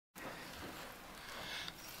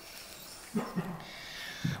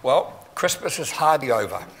Well, Christmas is hardly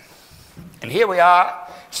over. And here we are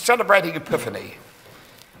celebrating Epiphany.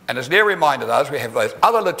 And as Neil reminded us, we have those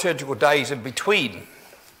other liturgical days in between.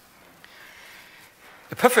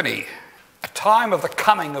 Epiphany, a time of the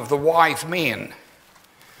coming of the wise men,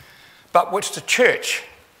 but which the church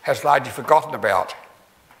has largely forgotten about.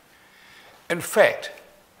 In fact,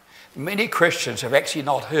 many Christians have actually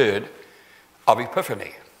not heard of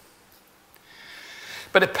Epiphany.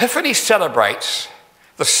 But Epiphany celebrates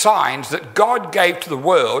the signs that God gave to the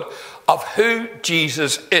world of who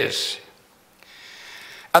Jesus is.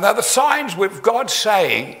 And they're the signs with God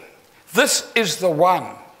saying, this is the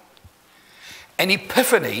one. And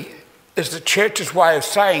Epiphany is the church's way of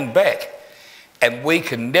saying back, and we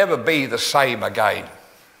can never be the same again.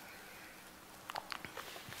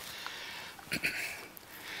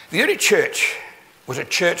 The early church was a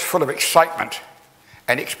church full of excitement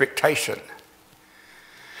and expectation.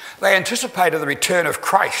 They anticipated the return of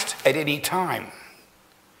Christ at any time.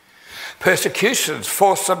 Persecutions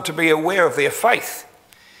forced them to be aware of their faith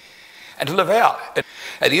and to live out.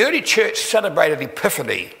 And the early church celebrated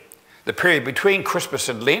Epiphany, the period between Christmas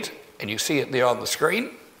and Lent, and you see it there on the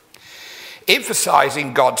screen,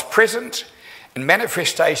 emphasising God's presence and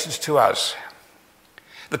manifestations to us.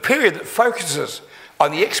 The period that focuses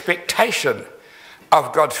on the expectation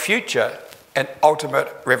of God's future and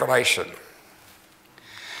ultimate revelation.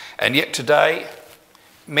 And yet today,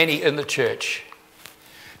 many in the church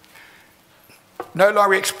no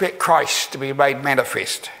longer expect Christ to be made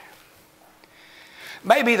manifest.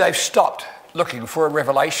 Maybe they've stopped looking for a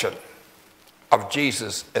revelation of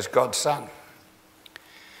Jesus as God's Son.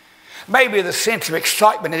 Maybe the sense of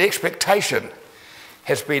excitement and expectation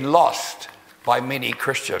has been lost by many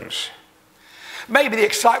Christians. Maybe the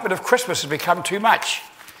excitement of Christmas has become too much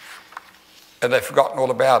and they've forgotten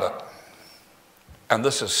all about it. And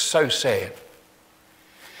this is so sad.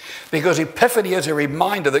 Because Epiphany is a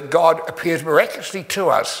reminder that God appears miraculously to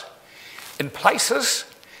us in places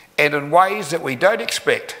and in ways that we don't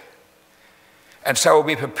expect. And so we'll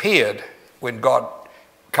be prepared when God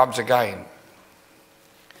comes again.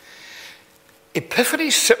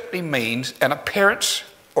 Epiphany simply means an appearance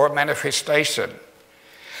or a manifestation,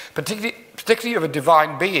 particularly of a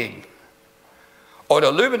divine being, or an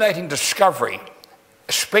illuminating discovery,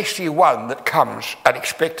 especially one that comes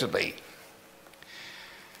unexpectedly.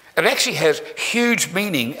 It actually has huge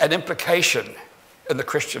meaning and implication in the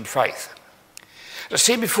Christian faith. As I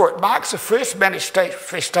said before, it marks the first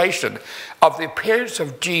manifestation of the appearance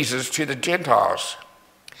of Jesus to the Gentiles.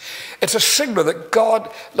 It's a signal that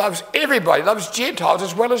God loves everybody, loves Gentiles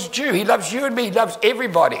as well as Jew. He loves you and me, he loves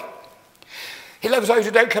everybody. He loves those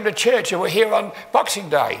who don't come to church and were here on Boxing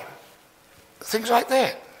Day. Things like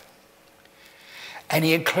that. And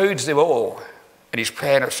he includes them all in his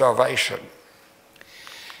plan of salvation.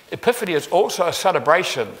 Epiphany is also a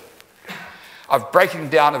celebration of breaking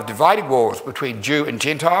down of dividing walls between Jew and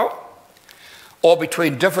Gentile, or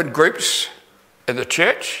between different groups in the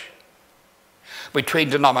church, between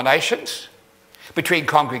denominations, between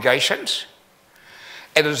congregations,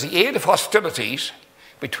 and it is the end of hostilities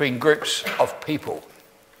between groups of people.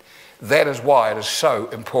 That is why it is so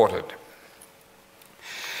important.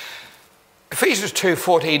 Ephesians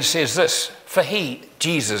 2:14 says this, for he,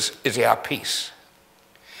 Jesus, is our peace.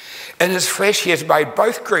 In his flesh he has made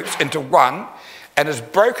both groups into one and has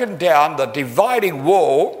broken down the dividing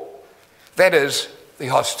wall, that is, the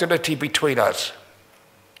hostility between us.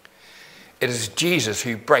 It is Jesus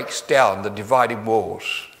who breaks down the dividing walls.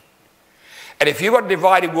 And if you've got a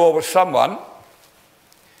dividing wall with someone,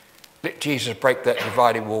 let Jesus break that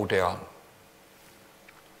dividing wall down.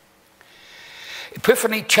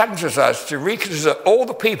 Epiphany challenges us to reconsider all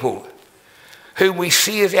the people whom we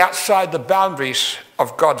see as outside the boundaries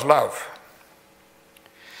of God's love.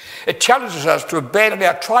 It challenges us to abandon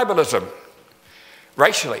our tribalism,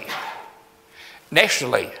 racially,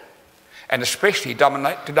 nationally, and especially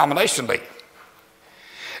denominationally.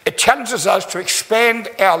 It challenges us to expand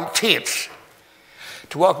our tents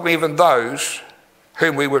to welcome even those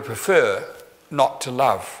whom we would prefer not to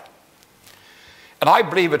love. And I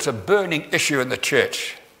believe it's a burning issue in the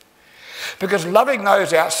church, because loving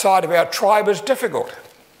those outside of our tribe is difficult.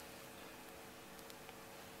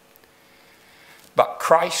 But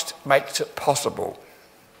Christ makes it possible.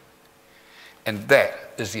 And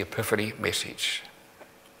that is the Epiphany message.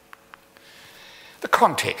 The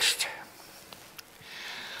context.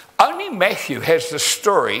 Only Matthew has the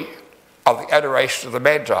story of the adoration of the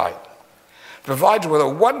Magi. It provides with a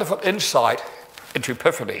wonderful insight into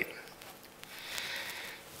Epiphany.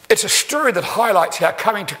 It's a story that highlights how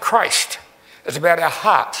coming to Christ is about our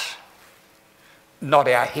hearts, not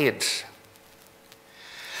our heads.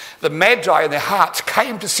 The Magi in their hearts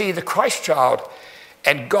came to see the Christ child,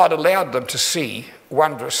 and God allowed them to see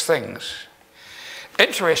wondrous things.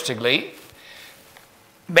 Interestingly,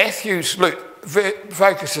 Matthew's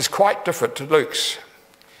focus is quite different to Luke's.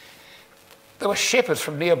 There were shepherds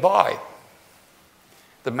from nearby.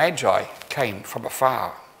 The Magi came from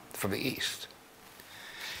afar, from the east.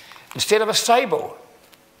 Instead of a stable,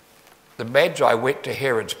 the Magi went to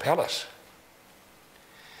Herod's palace.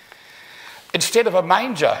 Instead of a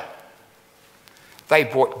manger, they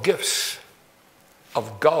brought gifts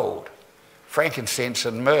of gold, frankincense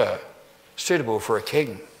and myrrh, suitable for a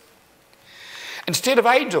king. Instead of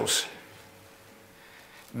angels,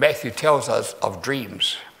 Matthew tells us of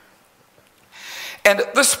dreams. And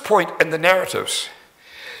at this point in the narratives,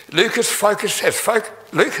 Luke has focused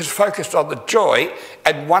on the joy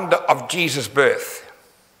and wonder of Jesus' birth.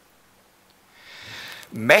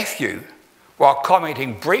 Matthew, while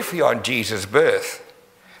commenting briefly on Jesus' birth,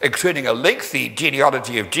 including a lengthy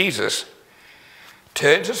genealogy of Jesus,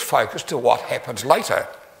 turns his focus to what happens later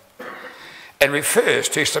and refers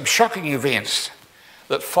to some shocking events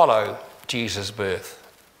that follow Jesus' birth.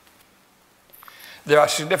 There are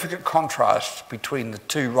significant contrasts between the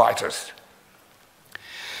two writers.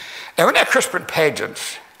 Now, in our Christmas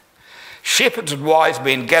pageants, shepherds and wise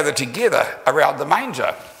men gather together around the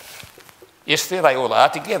manger. Yes, there they all are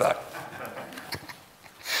together.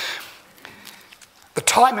 The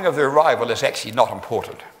timing of their arrival is actually not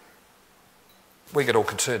important. We get all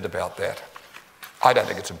concerned about that. I don't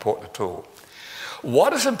think it's important at all.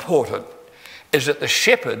 What is important is that the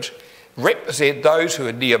shepherds represent those who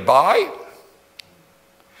are nearby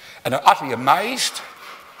and are utterly amazed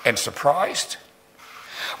and surprised,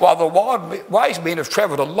 while the wise men have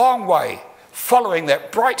travelled a long way following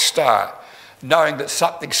that bright star, knowing that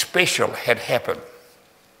something special had happened.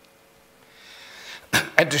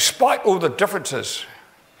 And despite all the differences,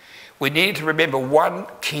 we need to remember one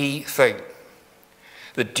key thing,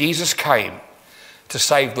 that Jesus came to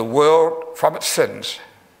save the world from its sins,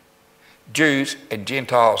 Jews and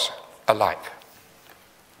Gentiles alike.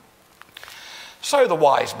 So the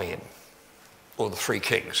wise men, or the three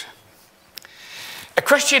kings. A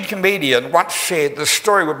Christian comedian once said the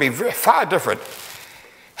story would be far different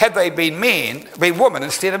had they been women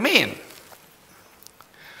instead of men.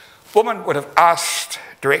 Women would have asked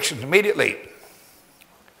directions immediately,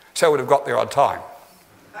 so would have got there on time.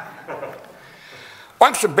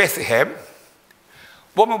 Once in Bethlehem,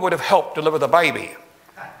 woman would have helped deliver the baby,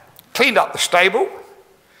 cleaned up the stable,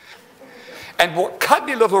 and bought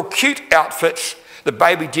cuddly little cute outfits the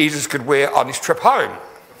baby Jesus could wear on his trip home.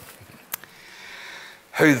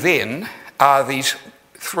 Who then are these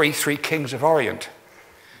three kings of Orient,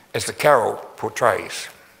 as the carol portrays?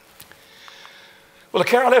 Well, the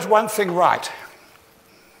carol has one thing right.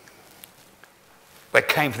 They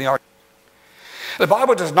came from the Orient. The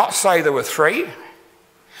Bible does not say there were three,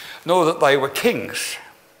 nor that they were kings.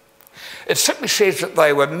 It simply says that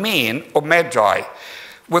they were men or magi,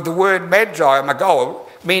 with the word magi or magol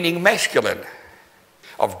meaning masculine,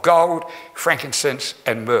 of gold, frankincense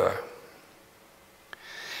and myrrh.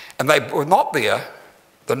 And they were not there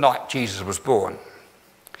the night Jesus was born.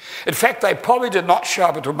 In fact, they probably did not show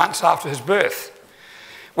up until months after his birth.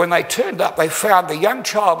 When they turned up, they found the young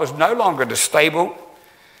child was no longer in a stable,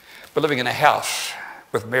 but living in a house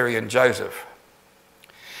with Mary and Joseph.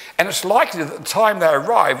 And it's likely that the time they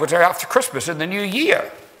arrived was after Christmas in the new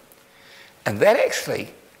year. And that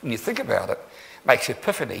actually, when you think about it, makes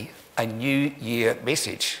Epiphany a New Year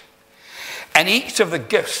message. And each of the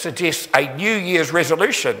gifts suggests a New Year's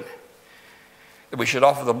resolution that we should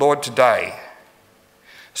offer the Lord today.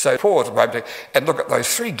 So pause a moment and look at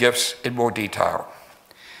those three gifts in more detail.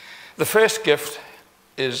 The first gift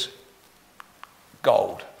is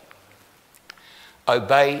gold.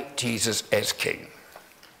 Obey Jesus as King.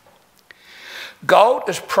 Gold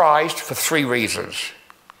is prized for three reasons.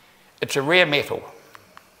 It's a rare metal.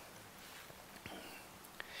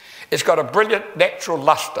 It's got a brilliant natural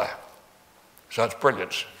luster, so it's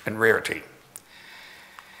brilliance and rarity.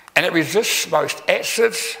 And it resists most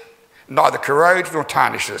acids, neither corrodes nor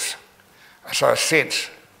tarnishes, so a sense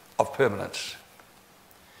of permanence.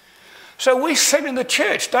 So we sing in the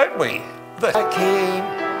church, don't we? The King.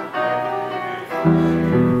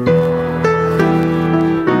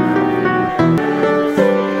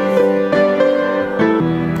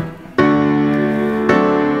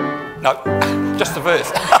 No, just the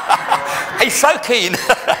verse. He's so keen.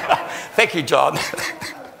 Thank you, John.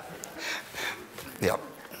 Yeah.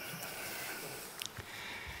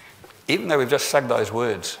 Even though we've just sung those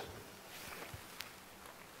words,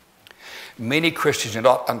 many Christians do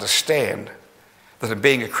not understand that in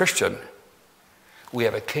being a Christian, We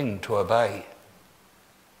have a king to obey,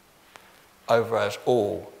 over us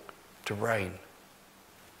all to reign.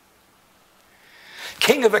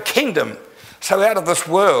 King of a kingdom so out of this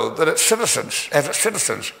world that its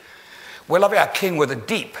citizens, we love our king with a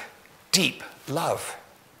deep, deep love,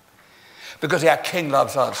 because our king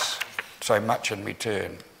loves us so much in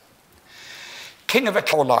return. King of a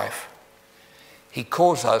whole life, he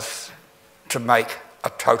calls us to make a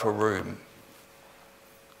total room,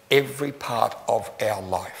 every part of our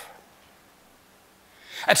life.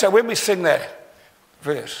 And so when we sing that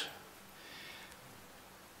verse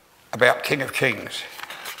about King of Kings,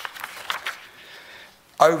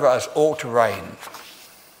 over us all to reign,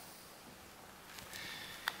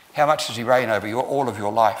 how much does he reign over all of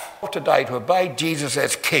your life? Today, to obey Jesus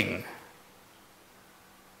as King,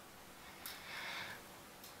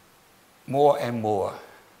 more and more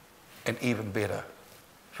and even better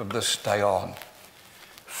from this day on.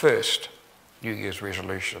 First New Year's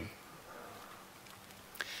resolution.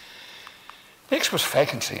 Next was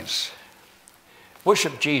frankincense.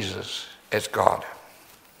 Worship Jesus as God.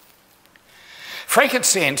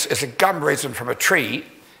 Frankincense is a gum resin from a tree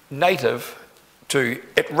native to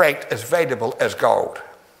it ranked as valuable as gold.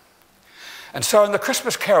 And so in the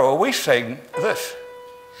Christmas carol we sing this.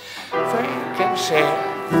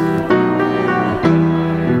 Frankincense.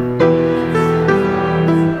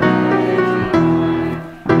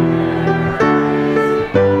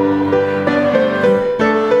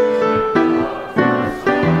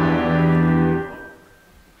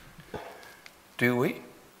 Do we?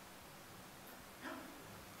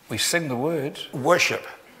 We sing the words. Worship.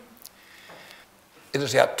 It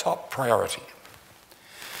is our top priority.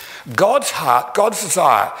 God's heart, God's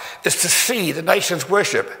desire is to see the nations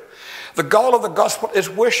worship. The goal of the gospel is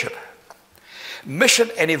worship. Mission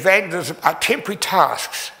and evangelism are temporary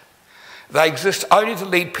tasks. They exist only to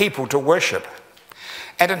lead people to worship.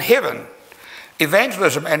 And in heaven,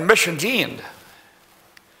 evangelism and missions end.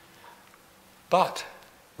 But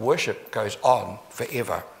worship goes on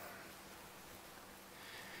forever.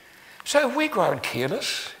 So have we grown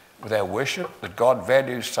careless with our worship that God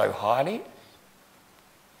values so highly?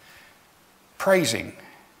 Praising,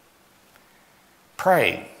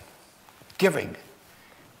 praying, giving,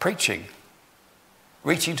 preaching,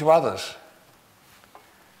 reaching to others,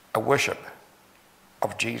 a worship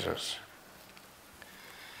of Jesus.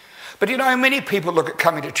 But you know, many people look at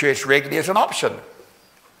coming to church regularly as an option.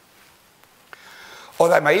 Or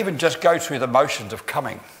they may even just go through the motions of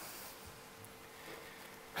coming.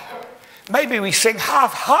 Maybe we sing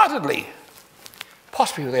half-heartedly,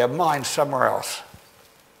 possibly with our minds somewhere else.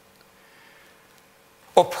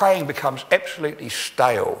 Or praying becomes absolutely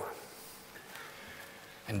stale.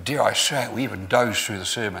 And dare I say it, we even doze through the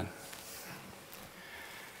sermon.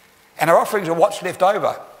 And our offerings are what's left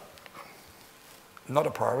over, not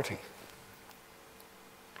a priority.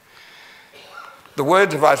 The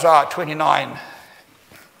words of Isaiah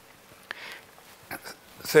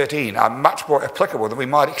 29:13 are much more applicable than we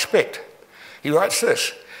might expect. He writes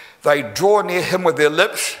this, they draw near him with their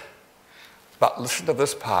lips, but listen to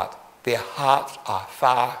this part, their hearts are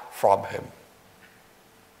far from him.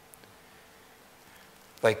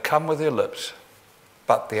 They come with their lips,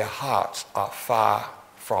 but their hearts are far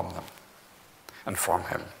from them and from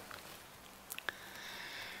him.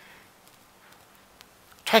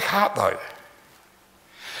 Take heart though,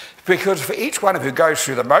 because for each one of you who goes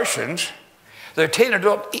through the motions, there are 10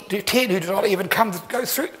 who do not even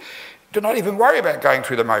do not even worry about going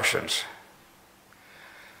through the motions.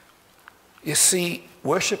 You see,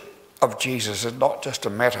 worship of Jesus is not just a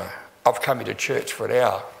matter of coming to church for an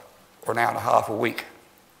hour or an hour and a half a week.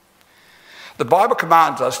 The Bible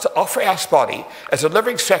commands us to offer our body as a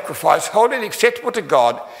living sacrifice, holy and acceptable to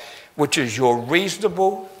God, which is your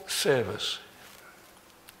reasonable service.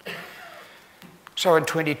 So in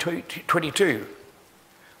 2022,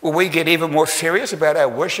 will we get even more serious about our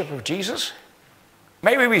worship of Jesus?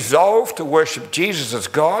 May we resolve to worship Jesus as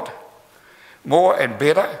God more and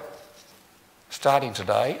better, starting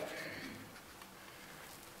today.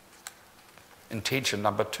 Intention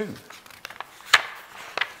number 2.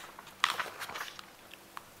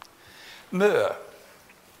 Myrrh.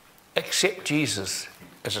 Accept Jesus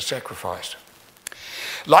as a sacrifice.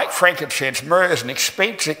 Like frankincense, myrrh is an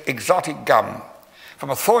expensive exotic gum from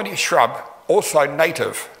a thorny shrub, also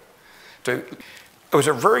native to... It was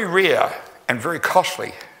a very rare and very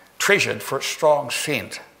costly, treasured for its strong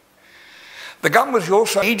scent. The gum was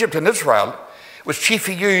also in Egypt and Israel, was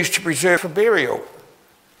chiefly used to preserve for burial.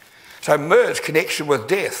 So myrrh's connection with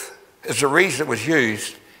death is the reason it was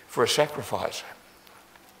used for a sacrifice.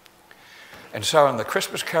 And so in the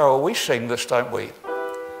Christmas carol we sing this, don't we?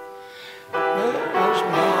 Myrrh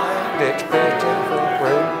expectant for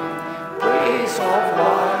room, breeze of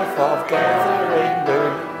life, of gathering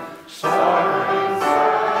moon, sorrow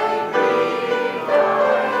inside me,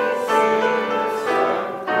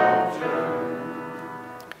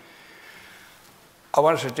 I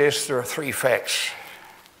want to suggest there are 3 facts,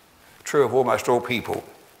 true of almost all people.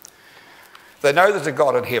 They know there's a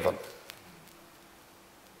God in heaven.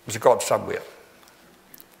 There's a God somewhere.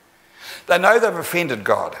 They know they've offended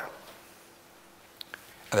God,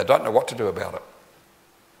 and they don't know what to do about it.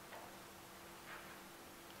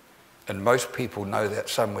 And most people know that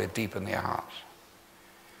somewhere deep in their hearts.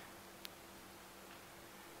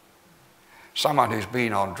 Someone who's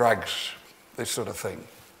been on drugs, this sort of thing,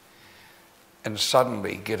 and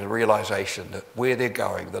suddenly get a realization that where they're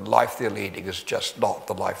going, the life they're leading is just not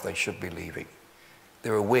the life they should be leading.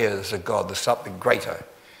 They're aware there's a God, there's something greater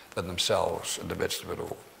than themselves in the midst of it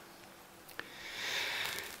all.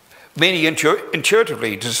 Many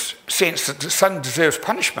intuitively sense that the Son deserves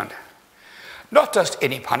punishment. Not just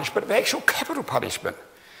any punishment, but actual capital punishment.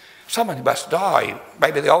 Someone must die.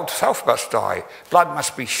 Maybe the old self must die. Blood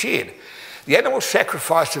must be shed. The animal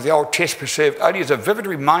sacrifice of the Old Testament served only as a vivid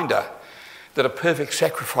reminder that a perfect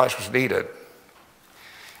sacrifice was needed.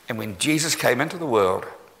 And when Jesus came into the world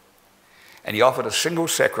and he offered a single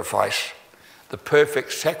sacrifice, the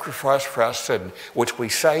perfect sacrifice for our sin, which we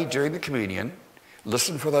say during the communion,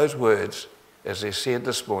 listen for those words as they're said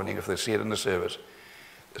this morning, if they're said in the service,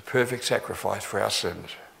 the perfect sacrifice for our sins.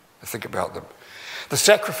 Think about them. The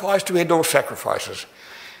sacrifice to end all sacrifices.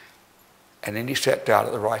 And then he sat down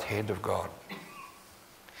at the right hand of God.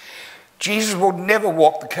 Jesus will never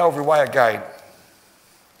walk the Calvary way again.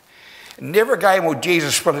 Never again will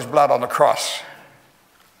Jesus spill his blood on the cross.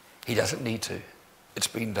 He doesn't need to. It's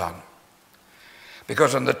been done.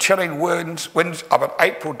 Because in the chilling winds of an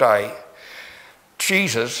April day,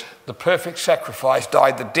 Jesus, the perfect sacrifice,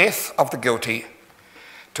 died the death of the guilty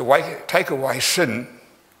to take away sin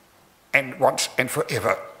and once and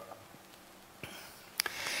forever.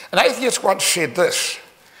 An atheist once said this: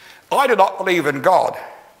 I do not believe in God.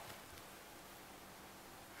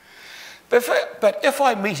 But if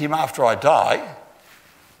I meet him after I die,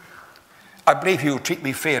 I believe he will treat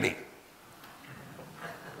me fairly.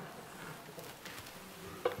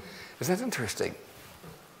 Isn't that interesting?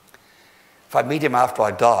 If I meet him after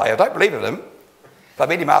I die, I don't believe in him. If I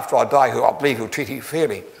meet him after I die, I believe he'll treat me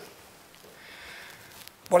fairly.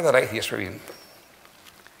 What does that atheist mean?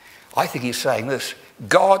 I think he's saying this: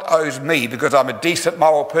 God owes me because I'm a decent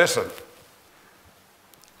moral person.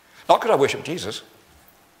 Not because I worship Jesus.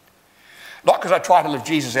 Not because I try to live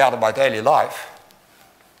Jesus out of my daily life.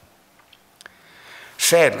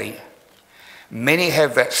 Sadly, many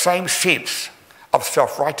have that same sense of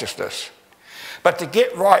self-righteousness. But to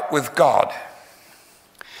get right with God,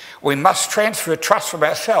 we must transfer trust from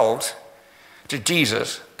ourselves to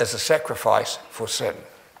Jesus as a sacrifice for sin.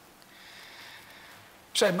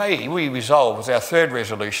 So may we resolve as our 3rd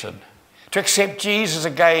resolution to accept Jesus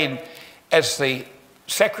again as the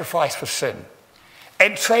sacrifice for sin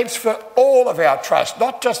and transfer all of our trust,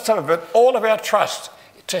 not just some of it, all of our trust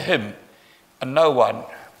to him and no one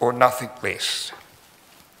or nothing less.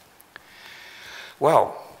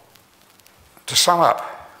 Well, to sum up,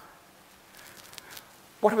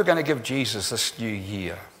 what are we going to give Jesus this new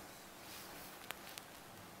year?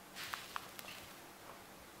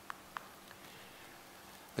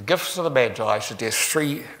 The gifts of the Magi suggest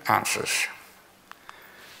 3 answers.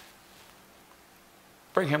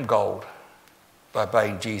 Bring him gold by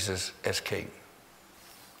obeying Jesus as King.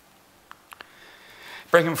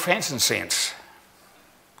 Bring him frankincense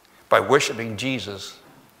by worshipping Jesus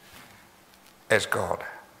as God.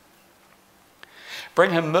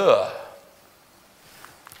 Bring him myrrh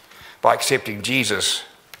by accepting Jesus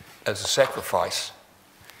as a sacrifice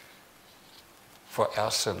for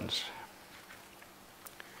our sins.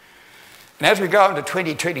 And as we go into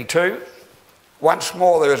 2022, once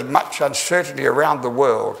more there is much uncertainty around the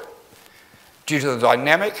world due to the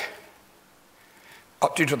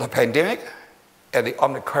pandemic and the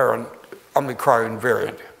Omicron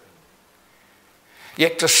variant.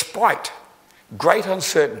 Yet despite great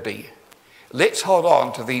uncertainty, let's hold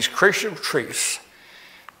on to these crucial truths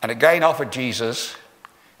and again offer Jesus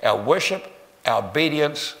our worship, our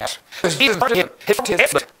obedience. Because Jesus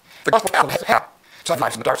the gospel has power to save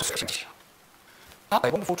lives in the darkest of sins. Aren't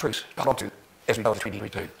they wonderful truths to hold on to as we go to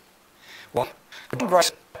 2022? Well, the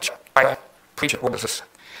grace I preach it, what is this?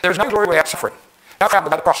 There is no glory without suffering, no crown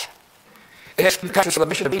without the cross. It has become the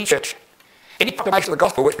mission of any church. Any proclamation of the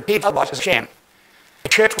gospel which pretends otherwise is a sham. The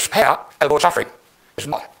church with power over suffering is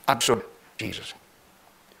not understood Jesus.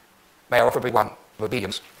 May our offer be one of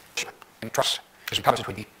obedience and trust as we come to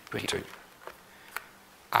 22.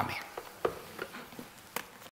 Amen.